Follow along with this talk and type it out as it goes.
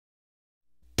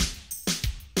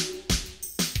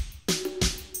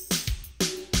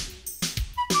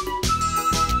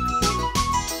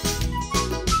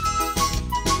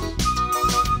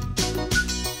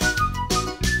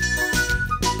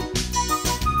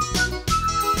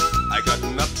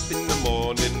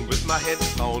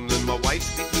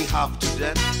half to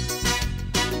death.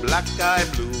 Black eye,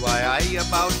 blue eye,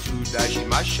 about to die. She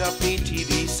mash up me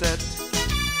TV set.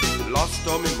 Lost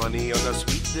all me money on a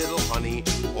sweet little honey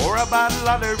or a bad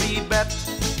lottery bet.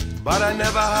 But I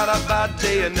never had a bad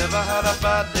day, I never had a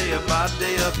bad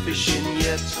day of fishing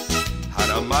yet. Had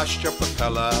a mashed up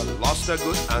propeller, lost a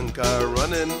good anchor,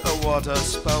 running a water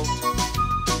spout.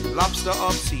 Lobster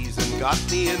off season got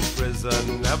me in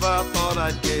prison, never thought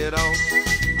I'd get out.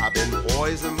 I've been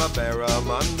poisoned by bearer,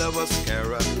 Amanda was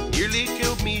scarer, nearly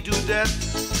killed me to death.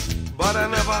 But I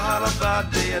never had a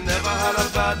bad day, I never had a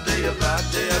bad day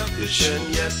of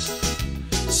fishing yet.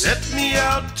 Set me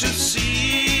out to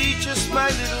sea, just my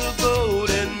little boat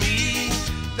and me.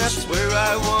 That's where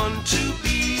I want to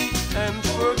be and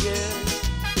forget.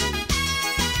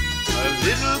 A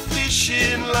little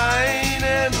fishing line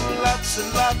and lots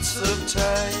of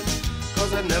time,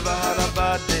 'cause I never had a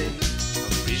bad day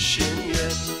of fishing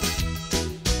yet.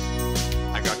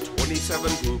 I got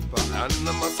 27 grouper and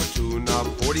a muscle tuna,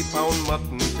 40-pound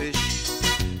mutton fish.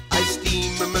 I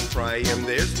steam them and fry them,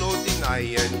 there's no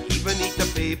denying, even eat the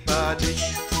paper dish.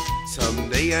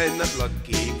 Someday I'm not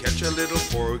lucky, catch a little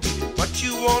porgy, but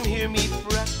you won't hear me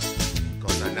fret.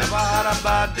 'Cause I never had a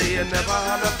bad day, I never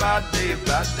had a bad day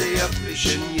of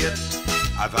fishing yet.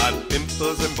 I've had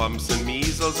pimples and bumps and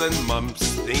measles and mumps,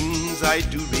 things I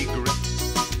do regret.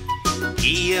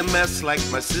 EMS like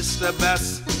my sister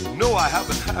Bess, no I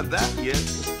haven't had that yet.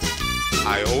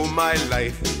 I owe my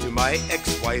life to my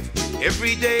ex-wife,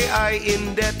 every day I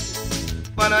in debt.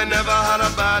 But I never had a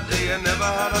bad day, I never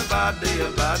had a bad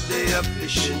day of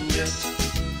fishing yet.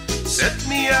 Set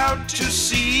me out to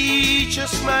sea,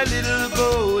 just my little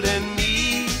boat and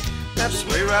me. That's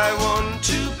where I want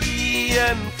to be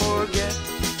and forget.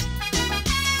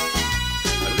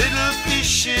 A little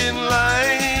fishing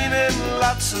line and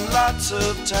lots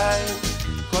of time,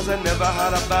 'cause I never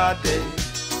had a bad day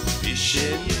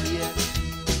fishing yet.